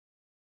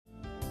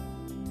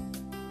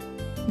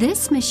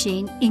This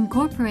machine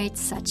incorporates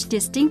such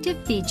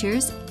distinctive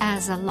features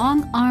as a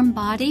long arm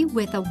body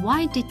with a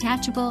wide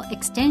detachable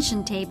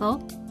extension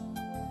table,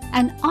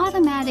 an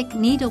automatic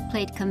needle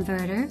plate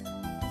converter,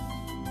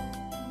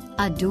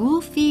 a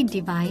dual feed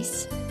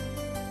device,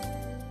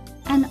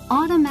 an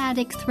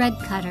automatic thread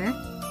cutter,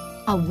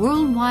 a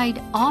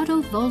worldwide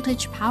auto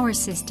voltage power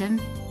system,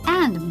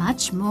 and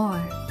much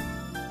more.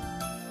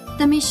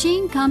 The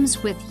machine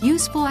comes with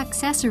useful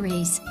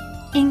accessories,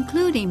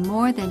 including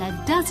more than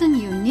a dozen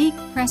unique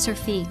presser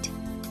feet.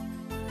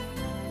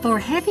 For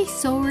heavy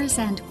sewers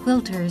and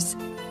quilters,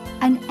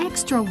 an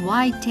extra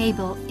wide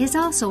table is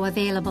also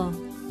available.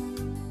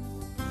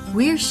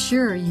 We're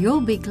sure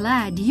you'll be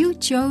glad you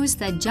chose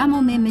the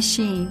JANOME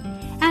machine,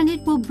 and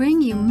it will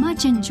bring you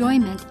much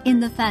enjoyment in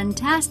the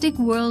fantastic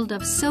world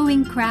of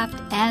sewing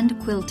craft and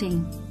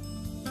quilting.